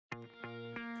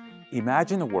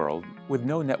Imagine a world with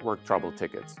no network trouble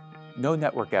tickets, no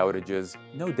network outages,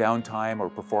 no downtime or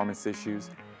performance issues,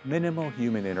 minimal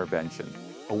human intervention.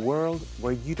 A world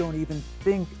where you don't even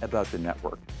think about the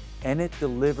network, and it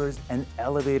delivers an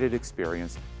elevated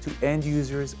experience to end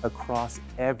users across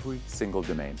every single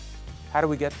domain. How do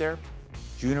we get there?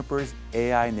 Juniper's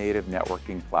AI-Native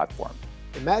Networking Platform.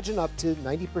 Imagine up to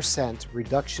 90%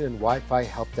 reduction in Wi-Fi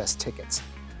help desk tickets,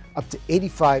 up to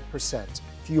 85%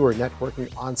 fewer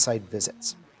networking on-site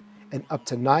visits, and up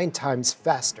to 9 times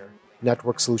faster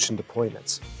network solution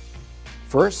deployments.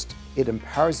 First, it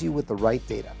empowers you with the right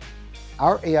data.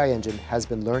 Our AI engine has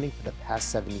been learning for the past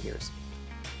 7 years,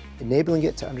 enabling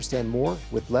it to understand more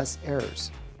with less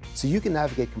errors, so you can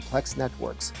navigate complex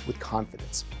networks with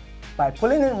confidence. By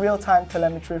pulling in real-time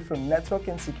telemetry from network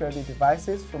and security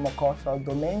devices from across our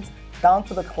domains down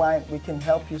to the client, we can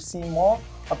help you see more,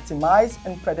 optimize,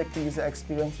 and predict the user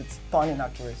experience with stunning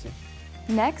accuracy.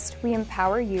 Next, we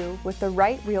empower you with the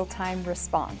right real-time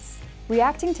response.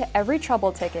 Reacting to every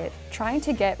trouble ticket, trying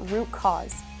to get root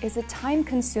cause, is a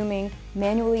time-consuming,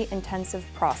 manually intensive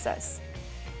process,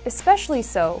 especially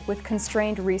so with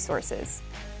constrained resources.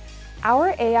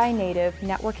 Our AI-native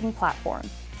networking platform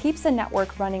keeps the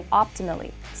network running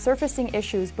optimally, surfacing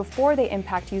issues before they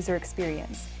impact user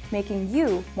experience, making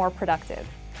you more productive.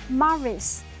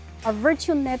 Marvis, a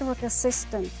virtual network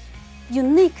assistant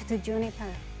unique to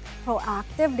Juniper,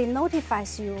 proactively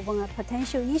notifies you when a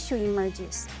potential issue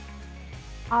emerges.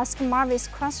 Ask Marvis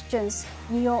questions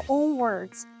in your own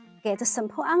words, get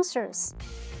simple answers.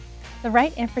 The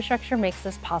right infrastructure makes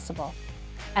this possible.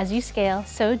 As you scale,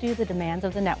 so do the demands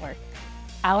of the network.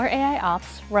 Our AI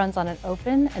Ops runs on an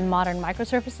open and modern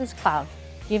microservices cloud,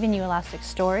 giving you elastic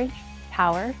storage,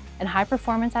 power, and high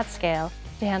performance at scale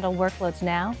to handle workloads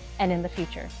now and in the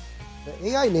future. The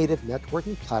AI-native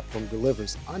networking platform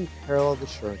delivers unparalleled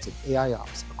assurance of AI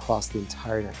Ops across the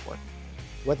entire network.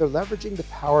 Whether leveraging the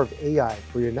power of AI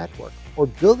for your network or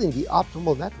building the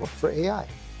optimal network for AI.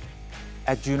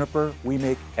 At Juniper, we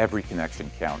make every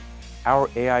connection count. Our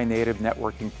AI-native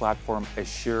networking platform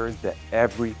assures that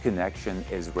every connection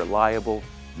is reliable,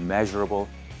 measurable,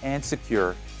 and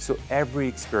secure, so every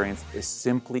experience is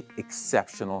simply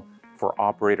exceptional for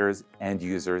operators, end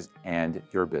users, and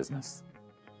your business.